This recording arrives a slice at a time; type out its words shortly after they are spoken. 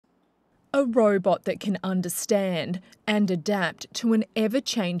A robot that can understand and adapt to an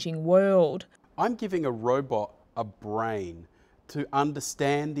ever-changing world. I'm giving a robot a brain to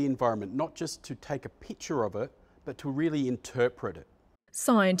understand the environment, not just to take a picture of it, but to really interpret it.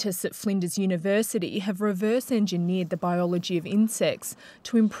 Scientists at Flinders University have reverse engineered the biology of insects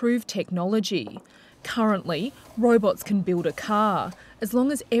to improve technology. Currently, robots can build a car as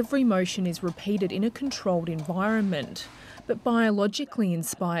long as every motion is repeated in a controlled environment. But biologically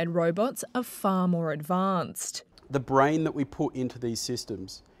inspired robots are far more advanced. The brain that we put into these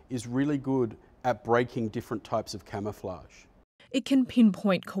systems is really good at breaking different types of camouflage. It can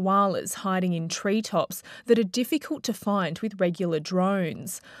pinpoint koalas hiding in treetops that are difficult to find with regular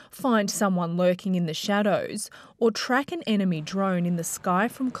drones, find someone lurking in the shadows, or track an enemy drone in the sky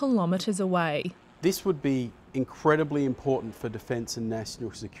from kilometres away. This would be incredibly important for defence and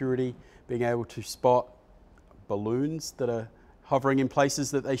national security, being able to spot balloons that are hovering in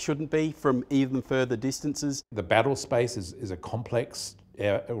places that they shouldn't be from even further distances. The battle space is a complex,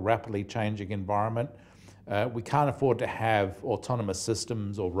 rapidly changing environment. We can't afford to have autonomous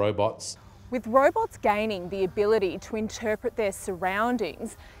systems or robots. With robots gaining the ability to interpret their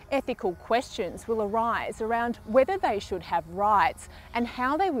surroundings, ethical questions will arise around whether they should have rights and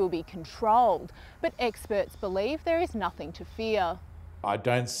how they will be controlled. But experts believe there is nothing to fear. I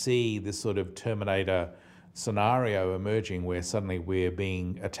don't see this sort of Terminator scenario emerging where suddenly we're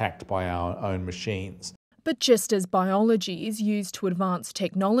being attacked by our own machines. But just as biology is used to advance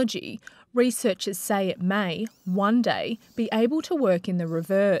technology, researchers say it may, one day, be able to work in the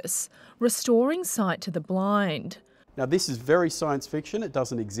reverse, restoring sight to the blind. Now this is very science fiction, it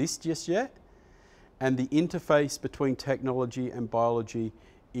doesn't exist just yet, and the interface between technology and biology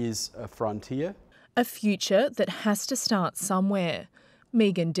is a frontier. A future that has to start somewhere.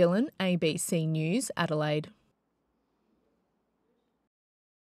 Megan Dillon, ABC News, Adelaide.